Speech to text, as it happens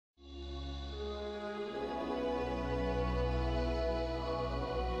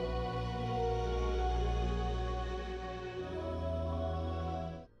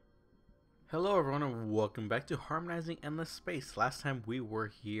Hello everyone and welcome back to Harmonizing Endless Space. Last time we were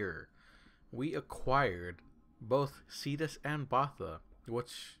here, we acquired both Cetus and Botha,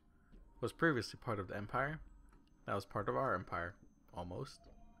 which was previously part of the Empire. That was part of our Empire, almost.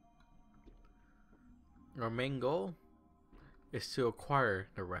 Our main goal is to acquire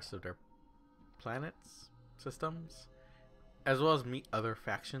the rest of their planets, systems, as well as meet other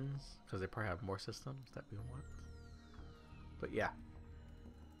factions, because they probably have more systems that we want. But yeah.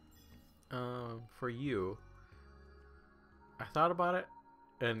 For you, I thought about it,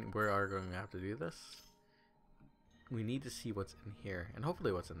 and we are going to have to do this. We need to see what's in here, and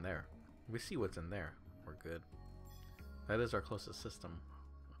hopefully what's in there. If we see what's in there, we're good. That is our closest system.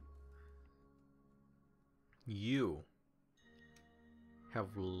 You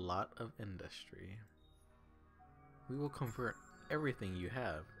have a lot of industry. We will convert everything you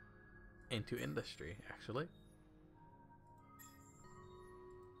have into industry, actually.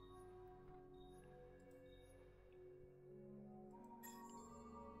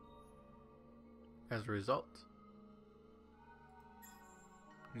 As a result,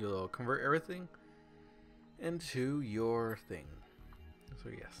 you'll convert everything into your thing. So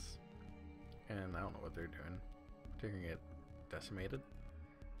yes. And I don't know what they're doing. They're gonna get decimated.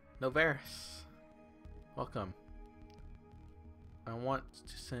 Novaris, welcome. I want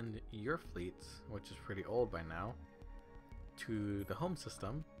to send your fleet, which is pretty old by now, to the home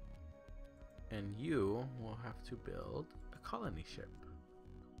system. And you will have to build a colony ship.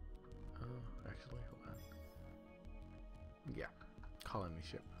 Actually, hold on. Yeah, colony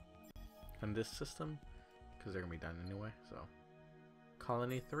ship. And this system, because they're gonna be done anyway. So,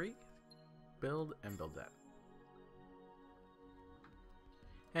 colony 3, build and build that,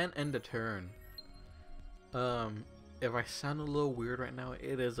 and end the turn. If I sound a little weird right now,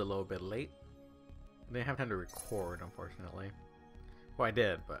 it is a little bit late. I didn't have time to record, unfortunately. Well, I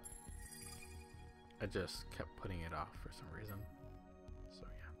did, but I just kept putting it off for some reason. So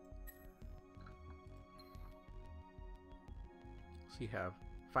yeah. So you have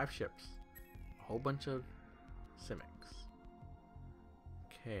 5 ships, a whole bunch of Simics.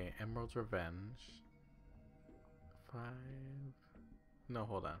 Okay, Emerald's Revenge. 5. No,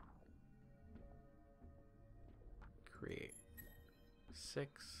 hold on. Create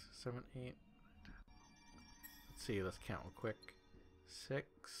 6, 7, 8. Let's see, let's count real quick.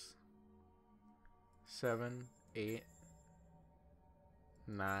 6, 7, 8,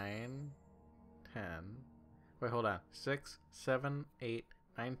 9, 10. Wait, hold on. 6, 7, 8,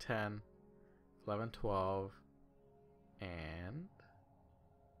 9, 10, 11, 12, and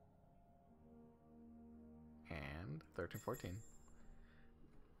 13, 14.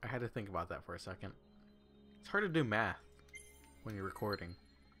 I had to think about that for a second. It's hard to do math when you're recording,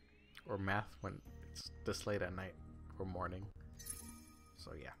 or math when it's this late at night or morning.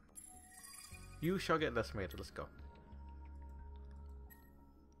 So yeah. You shall get decimated. Let's go.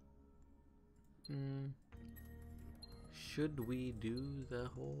 Should we do the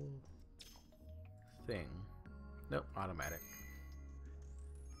whole thing? Nope, automatic.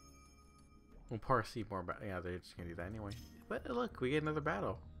 We'll probably see more about. Yeah, they're just gonna do that anyway. But look, we get another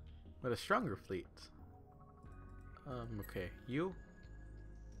battle with a stronger fleet. Okay, you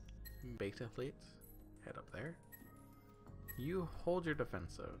Beta fleet, head up there. You hold your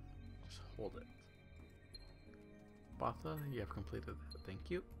defensive. Just hold it. Botha, you have completed that. Thank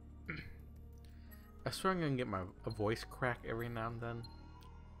you. I swear I'm gonna get a voice crack every now and then.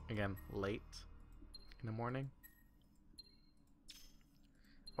 Again, late in the morning.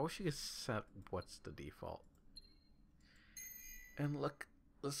 I wish you could set what's the default. And look,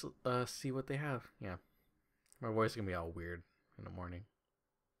 let's see what they have. Yeah, my voice is gonna be all weird in the morning,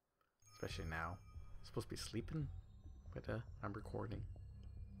 especially now. I'm supposed to be sleeping, but I'm recording.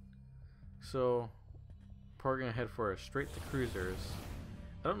 So, probably gonna head for straight to cruisers.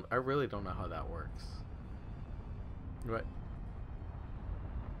 I really don't know how that works. But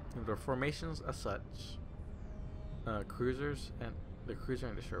the formations as such, cruisers and the cruiser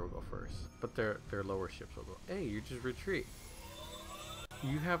and destroyer will go first, but their lower ships will go. Hey, you just retreat.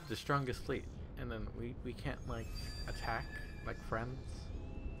 You have the strongest fleet, and then we can't like attack like friends.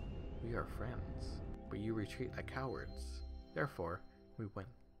 We are friends, but you retreat like cowards. Therefore, we win.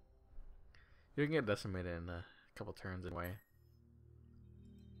 You can get decimated in a couple turns anyway.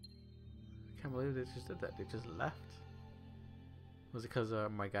 I can't believe they just did that. They just left. Was it because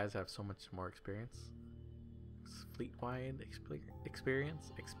my guys have so much more experience? Fleet-wide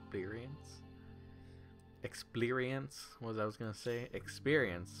experience was I was gonna say.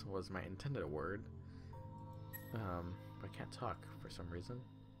 Experience was my intended word. I can't talk for some reason.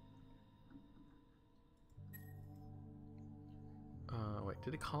 Wait,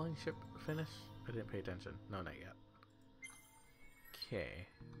 did the colony ship finish? I didn't pay attention. No, not yet. Okay.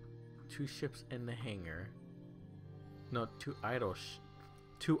 2 ships in the hangar. No, 2 idle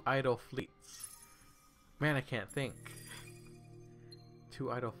fleets. Man, I can't think.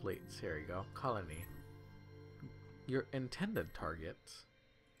 2 idle fleets. Here we go. Colony. Your intended target,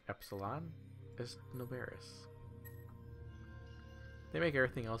 Epsilon, is Novaris. They make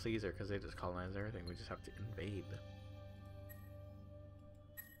everything else easier because they just colonize everything. We just have to invade.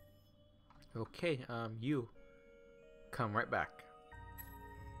 Okay, you come right back.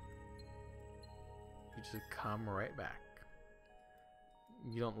 You just come right back.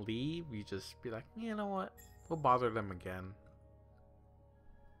 You don't leave, you just be like, you know what? We'll bother them again.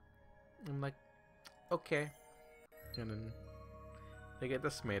 I'm like, okay. And then they get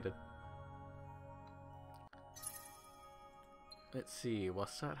decimated. Let's see,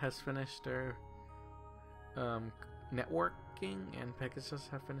 Wasat has finished their networking, and Pegasus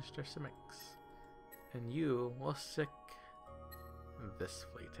have finished their simics. And you will sick this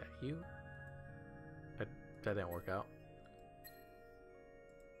fleet at you. That didn't work out.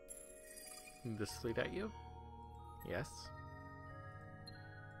 This fleet at you? Yes.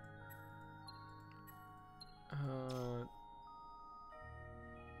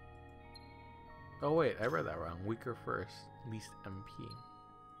 Oh wait, I read that wrong. Weaker first, least MP.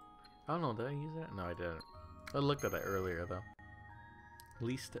 I don't know, did I use that? No, I didn't. I looked at that earlier though.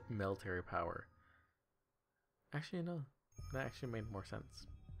 Least military power. Actually, no. That actually made more sense.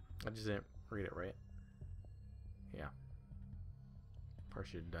 I just didn't read it right. Yeah.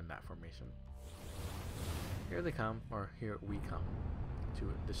 Probably should have done that formation. Here they come, or here we come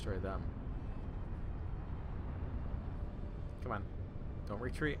to destroy them. Come on. Don't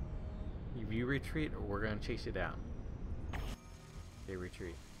retreat. If you retreat, we're gonna chase you down. They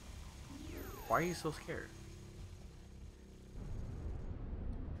retreat. Why are you so scared?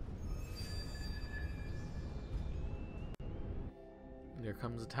 There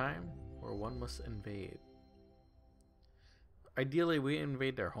comes a time where one must invade. Ideally, we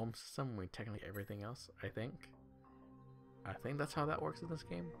invade their home system. We technically everything else. I think that's how that works in this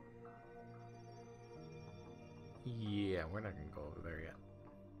game. Yeah, we're not gonna go over there yet.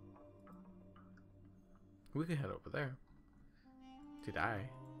 We could head over there to die,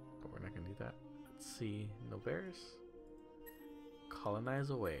 but we're not gonna do that. Let's see, Novaris, colonize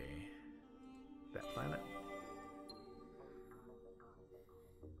away that planet.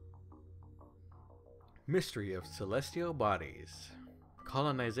 Mystery of celestial bodies.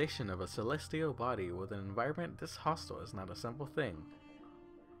 Colonization of a celestial body with an environment this hostile is not a simple thing.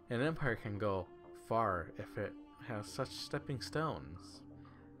 An empire can go far if it has such stepping stones.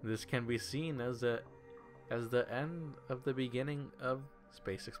 This can be seen as the end of the beginning of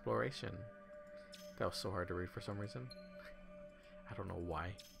space exploration. That was so hard to read for some reason. I don't know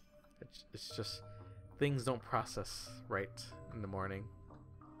why. It's just things don't process right in the morning,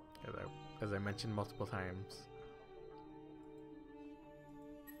 as I mentioned multiple times.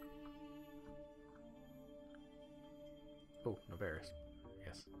 Oh, Novaris.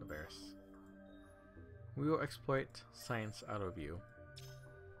 Yes, Novaris. We will exploit science out of you.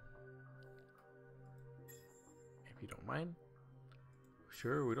 If you don't mind.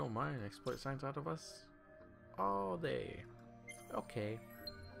 Sure, we don't mind. Exploit science out of us all day. Okay,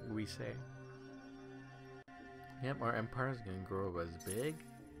 we say. Yep, our empire is gonna grow as big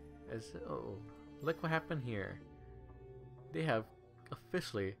as... Oh, look what happened here. They have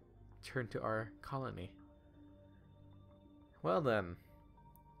officially turned to our colony. Well then,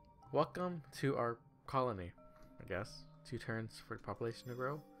 welcome to our colony, I guess. 2 turns for the population to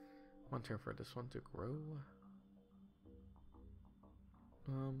grow. 1 turn for this one to grow.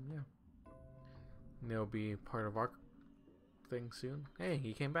 Yeah. They'll be part of our thing soon. Hey,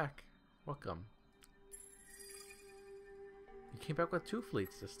 he came back. Welcome. He came back with 2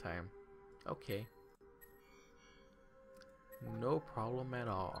 fleets this time. Okay. No problem at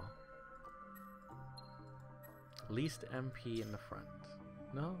all. Least MP in the front.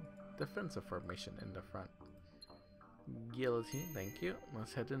 No, defensive formation in the front. Guillotine, thank you.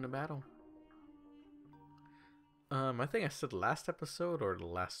 Let's head into battle. I think I said last episode or the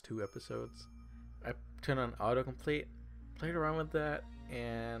last 2 episodes, I turned on autocomplete, played around with that,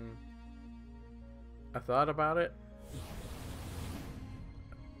 and I thought about it.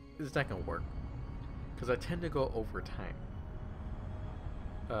 It's not gonna work because I tend to go over time.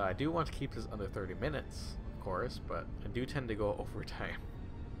 I do want to keep this under 30 minutes, of course, but I do tend to go over time.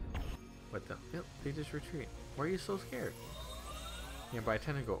 But then, yep, they just retreat. Why are you so scared? Yeah, but I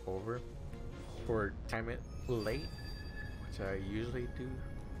tend to go over or time it late, which I usually do.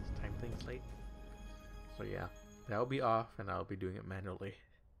 Time things late. So yeah, That'll be off, and I'll be doing it manually,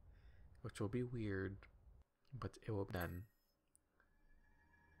 which will be weird, but it will be done.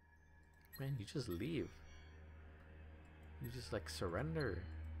 Man, you just leave. You just like surrender.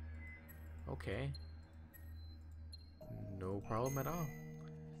 Okay. No problem at all.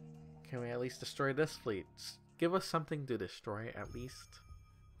 Can we at least destroy this fleet? Give us something to destroy at least.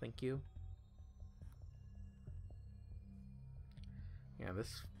 Thank you. Yeah,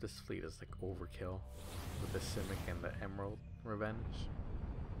 this fleet is like overkill with the Simic and the Emerald Revenge.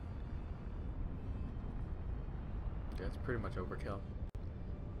 Yeah, it's pretty much overkill.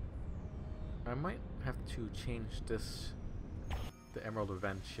 I might have to change the Emerald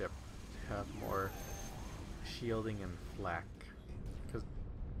Revenge ship to have more shielding and flak, because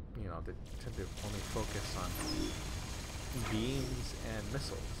you know they tend to only focus on beams and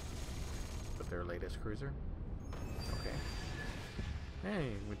missiles with their latest cruiser. Okay.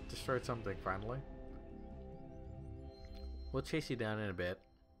 Hey, we destroyed something finally. We'll chase you down in a bit.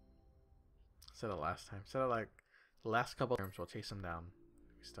 Said it last time. Said it like the last couple of terms. We'll chase them down.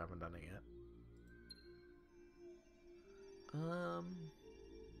 We still haven't done it yet.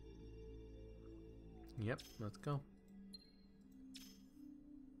 Yep, let's go.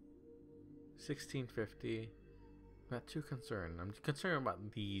 1650. Not too concerned. I'm concerned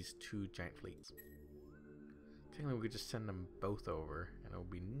about these two giant fleets. Technically, we could just send them both over, and it will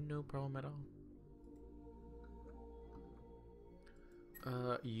be no problem at all.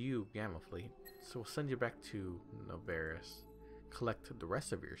 You, Gamma Fleet. So we'll send you back to Novaris. Collect the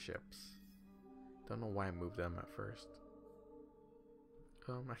rest of your ships. Don't know why I moved them at first.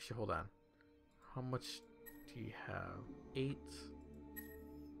 Actually, hold on. How much do you have? 8,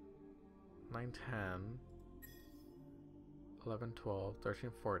 9, 10, 11, 12,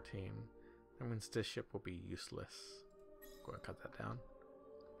 13, 14. That means this ship will be useless. Go ahead and cut that down.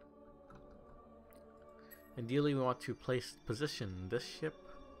 Ideally, we want to position this ship,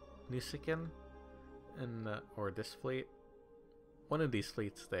 Nusikin, and or this fleet. One of these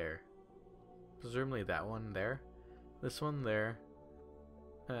fleets there. Presumably that one there. This one there.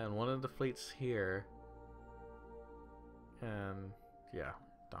 And one of the fleets here. And yeah,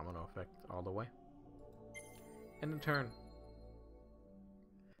 domino effect all the way. And in turn.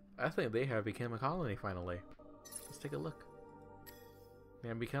 I think they have become a colony finally. Let's take a look. They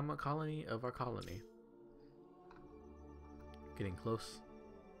have become a colony of our colony. Getting close.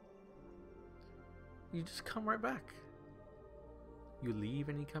 You just come right back. You leave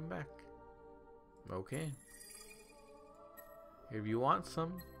and you come back. Okay. If you want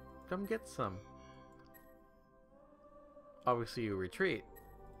some, come get some. Obviously you retreat,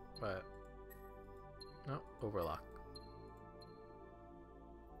 but no, overlock.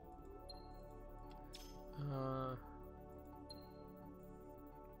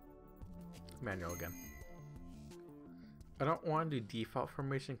 Manual again. I don't want to do default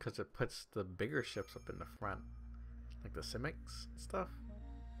formation because it puts the bigger ships up in the front, like the Simics and stuff,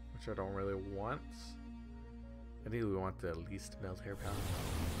 which I don't really want. I think we want the least military power.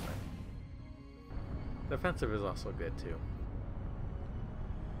 But defensive is also good too.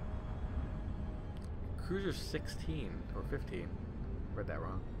 Cruiser 16 or 15. Read that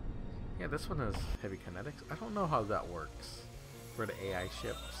wrong. Yeah, this one has heavy kinetics. I don't know how that works for the AI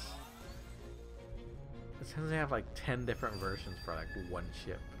ships. It tends to have like 10 different versions for like one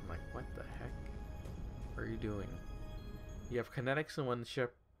ship. I'm like, what the heck? What are you doing? You have kinetics in one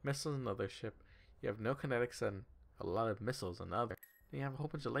ship, missiles in another ship. You have no kinetics and a lot of missiles in another. And you have a whole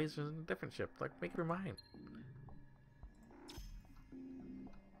bunch of lasers in a different ship. Like, make up your mind.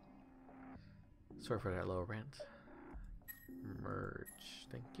 Sorry for that little rant. Merge.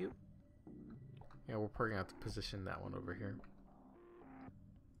 Thank you. Yeah, we're probably going to have to position that one over here.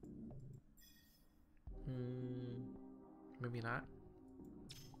 Maybe not.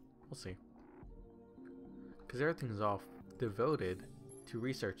 We'll see. Because everything's all devoted to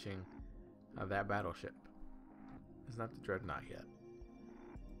researching that battleship. It's not the Dreadnought yet.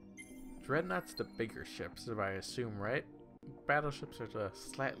 Dreadnought's the bigger ships, if I assume, right? Battleships are the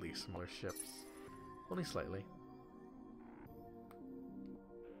slightly smaller ships. Only slightly.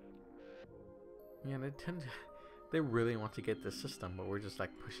 Yeah, they really want to get this system, but we're just like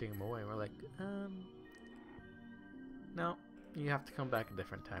pushing them away. We're like, no, you have to come back a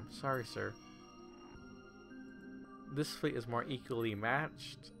different time. Sorry, sir. This fleet is more equally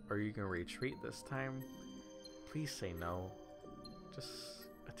matched. Are you gonna retreat this time? Please say no. Just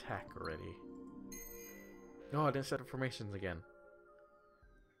attack already. No, I didn't set up formations again.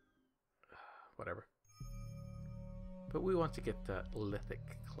 Whatever. But we want to get the lithic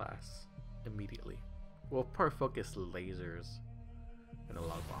class immediately. We'll probably focus lasers and a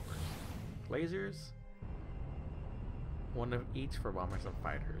lot of bombers. Lasers One of each for bombers and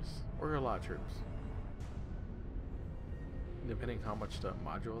fighters, or a lot of troops. Depending how much the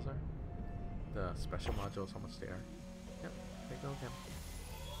modules are. The special modules, how much they are. Yep, there you go again.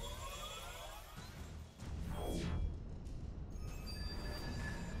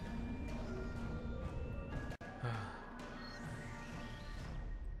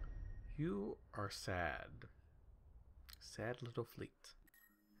 You are sad. Sad little fleet.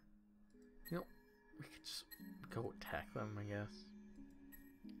 You know, we could just go attack them, I guess.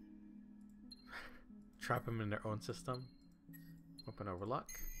 Trap them in their own system. Open overlock.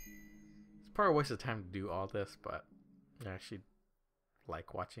 It's probably a waste of time to do all this, but I actually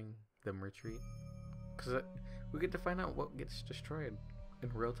like watching them retreat. Because we get to find out what gets destroyed in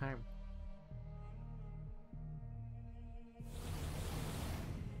real time.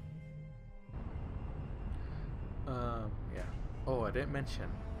 Yeah. Oh, I didn't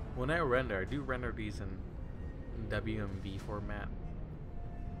mention. When I do render these in WMV format.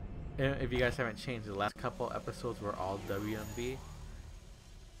 And if you guys haven't changed, the last couple episodes were all WMV.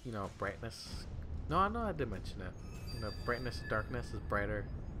 You know, brightness. No, I did mention it. You know, brightness and darkness is brighter.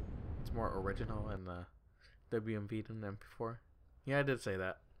 It's more original in the WMV than MP4. Yeah, I did say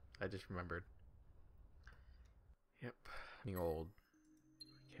that. I just remembered. Yep. Getting old. I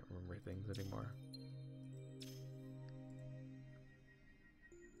can't remember things anymore.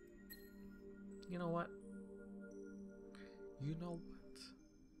 You know what? You know what?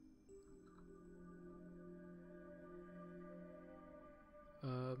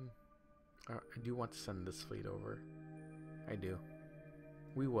 I do want to send this fleet over. I do.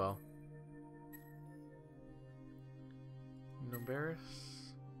 We will.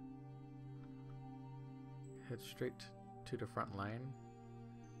 Novaris. Head straight to the front line.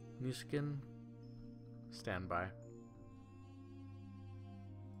 New skin. Standby.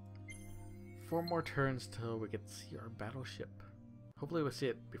 4 more turns till we get to see our battleship. Hopefully we'll see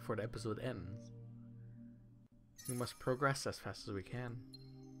it before the episode ends. We must progress as fast as we can.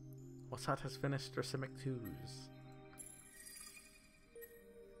 Wasat has finished their Simic 2s.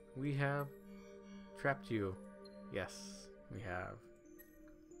 We have trapped you. Yes, we have.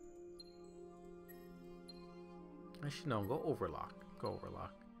 Actually, no, go overlock. Go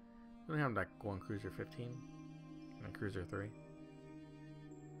overlock. We don't have that one cruiser 15 and cruiser 3.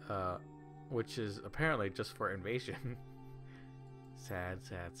 Which is apparently just for invasion. Sad,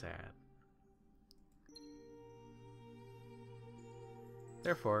 sad, sad.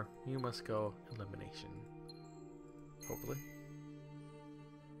 Therefore, you must go elimination. Hopefully.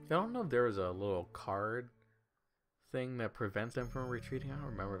 I don't know if there was a little card thing that prevents them from retreating. I don't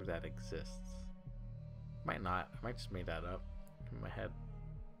remember if that exists. Might not. I might just made that up in my head.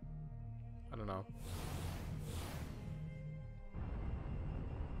 I don't know.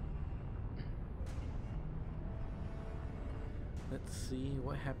 Let's see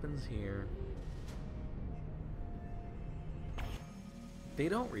what happens here. They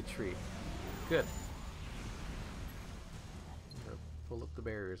don't retreat. Good. I'm gonna pull up the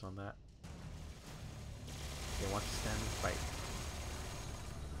barriers on that. They want to stand and fight.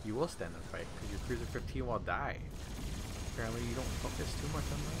 You will stand and fight because your cruiser 15 will die. Apparently you don't focus too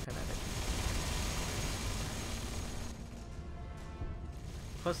much on the kinetic.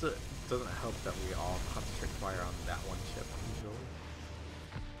 Plus it doesn't help that we all concentrate fire on that one ship usually.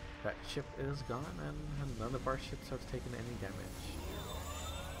 That ship is gone and none of our ships have taken any damage.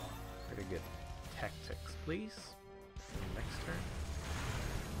 Pretty good. Tactics, please. Next turn.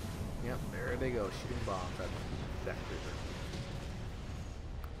 Yep, there they go, shooting bombs at that cruiser.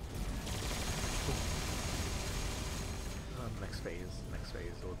 Next phase,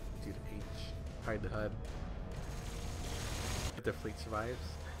 we'll do the H. Hide the HUD. If the fleet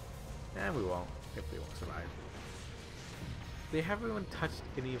survives. And we won't. If we won't survive. They haven't even touched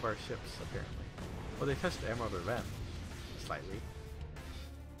any of our ships, apparently. Well, they touched Emerald Revenge. Slightly.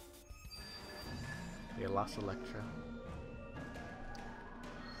 They lost Electra.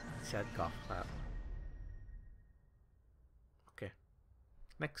 Sad golf clap. Okay.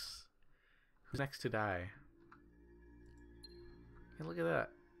 Next. Who's next to die? Hey, look at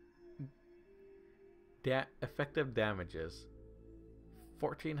that. Effective damages.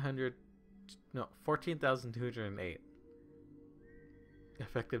 14,208.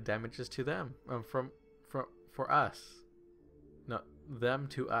 Effective damages to them. For us. No, them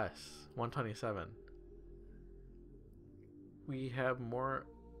to us. 127. We have more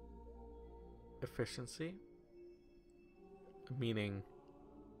efficiency, meaning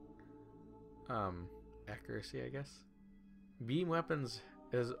accuracy, I guess. Beam weapons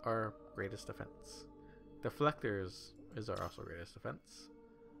is our greatest defense. Deflectors is our also greatest defense,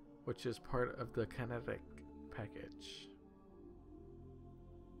 which is part of the kinetic package.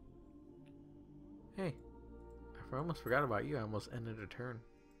 Hey, I almost forgot about you. I almost ended a turn.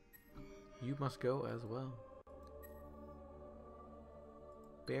 You must go as well.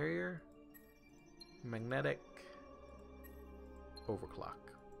 Barrier, magnetic, overclock.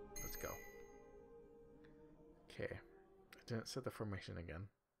 Let's go. Okay, I didn't set the formation again.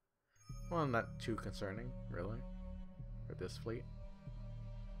 Well, not too concerning, really, for this fleet.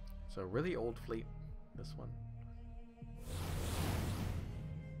 So really old fleet, this one.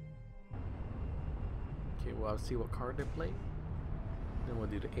 Okay, well, I'll see what card they play. Then we'll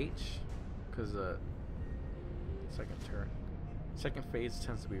do the H, because second turn. Second phase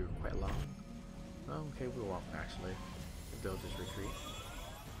tends to be quite long. Oh, okay, we won't actually. They'll just retreat.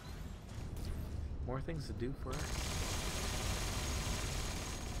 More things to do for us.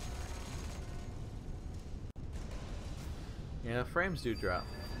 Yeah, frames do drop,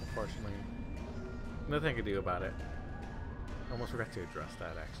 unfortunately. Nothing I can do about it. Almost forgot to address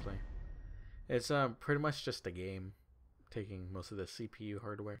that, actually. It's pretty much just a game, taking most of the CPU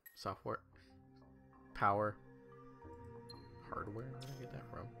hardware, software, power, hardware. Where did I get that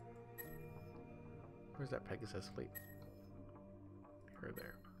from? Where's that Pegasus fleet? Here,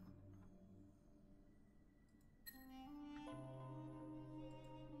 there.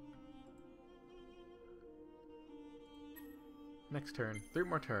 Next turn, 3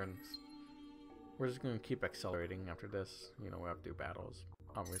 more turns. We're just gonna keep accelerating after this. You know, we have to do battles,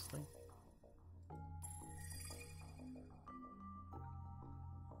 obviously.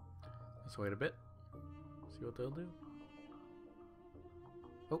 Let's wait a bit. See what they'll do.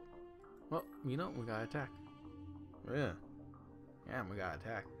 Oh, well, you know, we gotta attack. Yeah, we gotta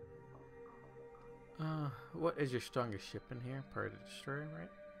attack. What is your strongest ship in here? Part of the destroyer,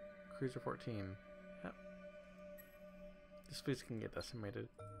 right? Cruiser 14. Yep. This fleet can get decimated.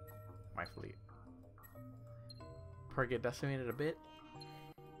 My fleet. Probably get decimated a bit,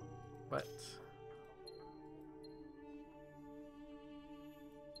 but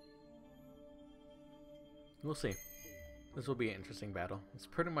we'll see. This will be an interesting battle. It's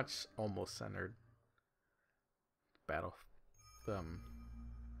pretty much almost centered. Battle thingy.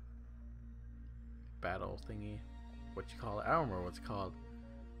 What you call it? I don't remember what's called.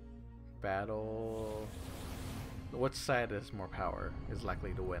 Battle. Which side has more power is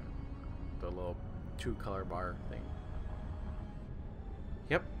likely to win? The little 2-color bar thing.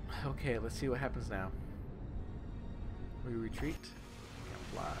 Yep. Okay, let's see what happens now. We retreat.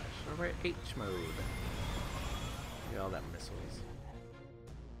 Camouflage. Alright, H mode. Get all that missiles.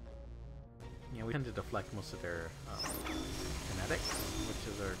 Yeah, we tend to deflect most of their kinetics, which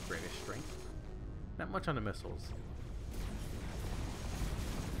is our greatest strength. Not much on the missiles.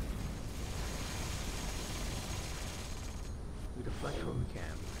 We deflect what we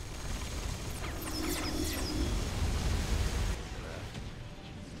can.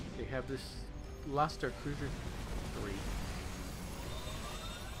 They have this lost our cruiser 3.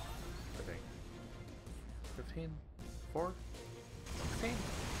 I think 15, 4, 16,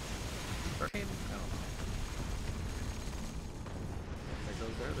 13. No. There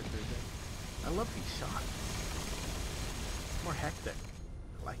goes their other cruiser. I love these shots. More hectic.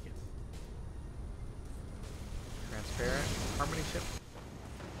 I like it. Transparent Harmony ship.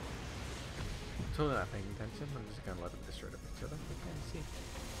 Totally not paying attention. I'm just gonna let them destroy the picture. We can't see.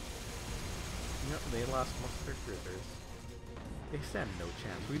 Yep, they lost most of their cruisers. They stand no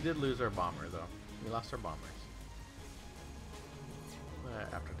chance. We did lose our bomber though. We lost our bombers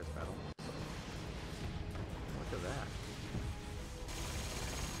after this battle. Look at that.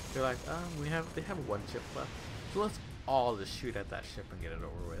 They're like, they have 1 ship left, so let's all just shoot at that ship and get it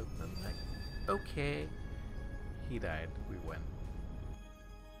over with. And I'm like, okay. He died. We win.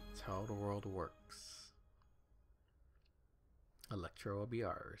 That's how the world works. Electro will be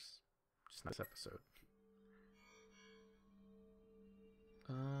ours. Just next episode.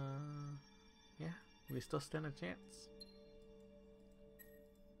 Yeah, we still stand a chance.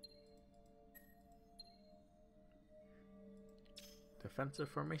 Defensive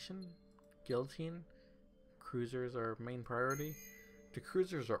formation, guillotine, cruisers are main priority. The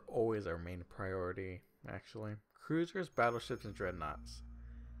cruisers are always our main priority, actually. Cruisers, battleships, and dreadnoughts.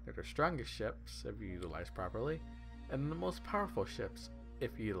 They're the strongest ships if you utilize properly, and the most powerful ships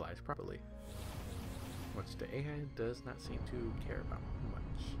if you utilize properly. Which the AI does not seem to care about much.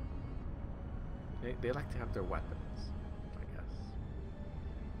 They like to have their weapons, I guess.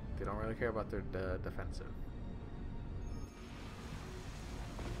 They don't really care about their defensive.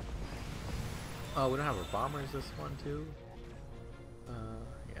 Oh, we don't have our bombers this one too.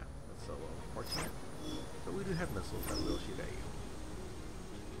 Yeah, that's a little unfortunate. But we do have missiles that will shoot at you.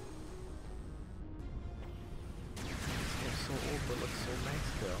 This game's so old but looks so nice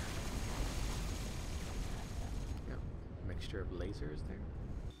still. mixture of lasers there.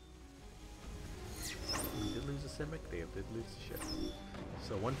 We did lose a Simic, they did lose the ship.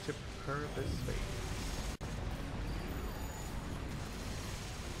 So 1 ship per this phase.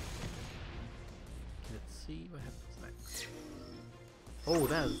 Let's see what happens next. Oh,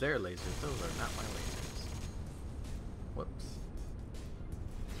 that is their lasers. Those are not my lasers. Whoops.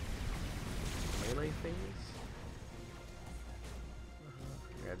 Melee phase?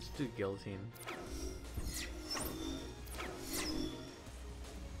 Yeah, just do guillotine.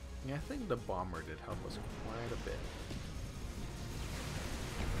 Yeah, I think the bomber did help us quite a bit.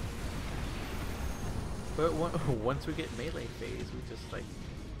 But once we get melee phase, we just like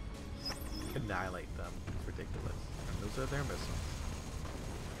annihilate them. It's ridiculous. And those are their missiles.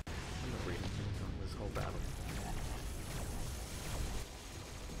 I'm the reason on this whole battle.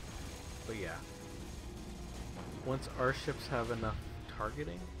 But yeah. Once our ships have enough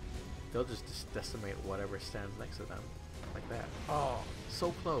targeting, they'll just decimate whatever stands next to them. Like that. Oh,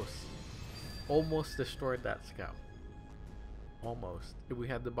 so close. Almost destroyed that scout. Almost. If we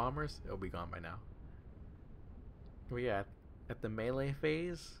had the bombers, it'll be gone by now. But yeah, at the melee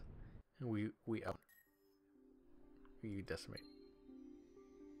phase, we decimate.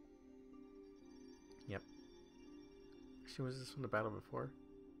 Yep. Actually, was this one the battle before?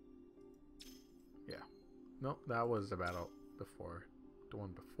 Yeah. Nope, that was the battle before. The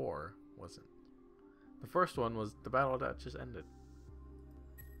one before wasn't. The first one was the battle that just ended.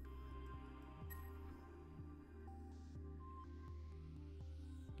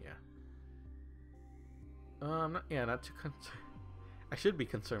 Yeah. Not too concerned. I should be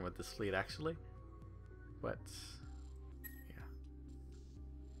concerned with this fleet actually, but yeah.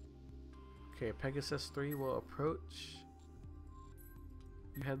 Okay, Pegasus 3 will approach.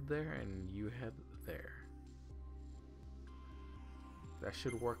 You head there, and you head there. That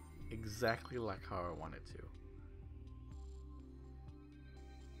should work exactly like how I want it to.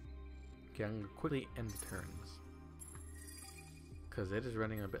 Okay, I'm gonna quickly end the turns because it is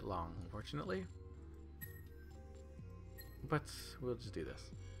running a bit long, unfortunately. But we'll just do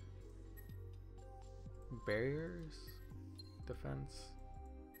this. Barriers, defense,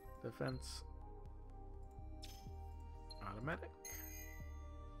 defense, automatic.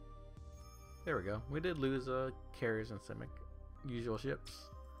 There we go. We did lose carriers and Simic. Usual ships.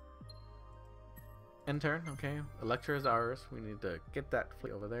 End turn, okay. Electra is ours. We need to get that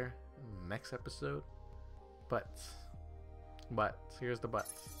fleet over there in the next episode. But here's the but.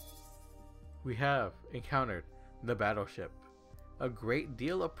 We have encountered the battleship. A great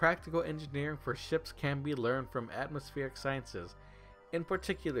deal of practical engineering for ships can be learned from atmospheric sciences, in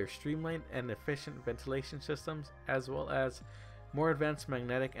particular streamlined and efficient ventilation systems, as well as more advanced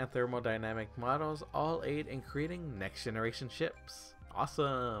magnetic and thermodynamic models, all aid in creating next generation ships.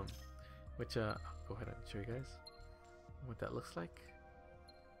 Awesome! Which, I'll go ahead and show you guys what that looks like.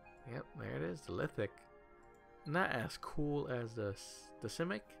 Yep, there it is, the Lithic. Not as cool as the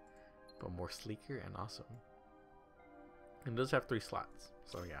Simic, but more sleeker and awesome. And it does have 3 slots,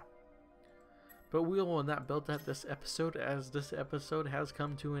 so yeah. But we will not build that this episode, as this episode has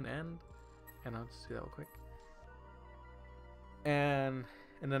come to an end. And I'll just do that real quick. And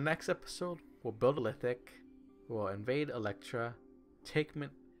in the next episode, we'll build a Lithic, we'll invade Electra, take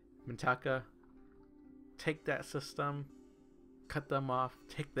Mintaka, take that system, cut them off,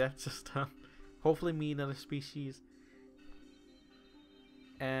 take that system, hopefully meet another species,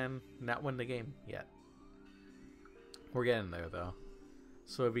 and not win the game yet. We're getting there though.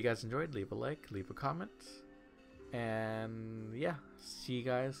 So if you guys enjoyed, leave a like, leave a comment, and yeah, see you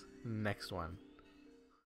guys next one.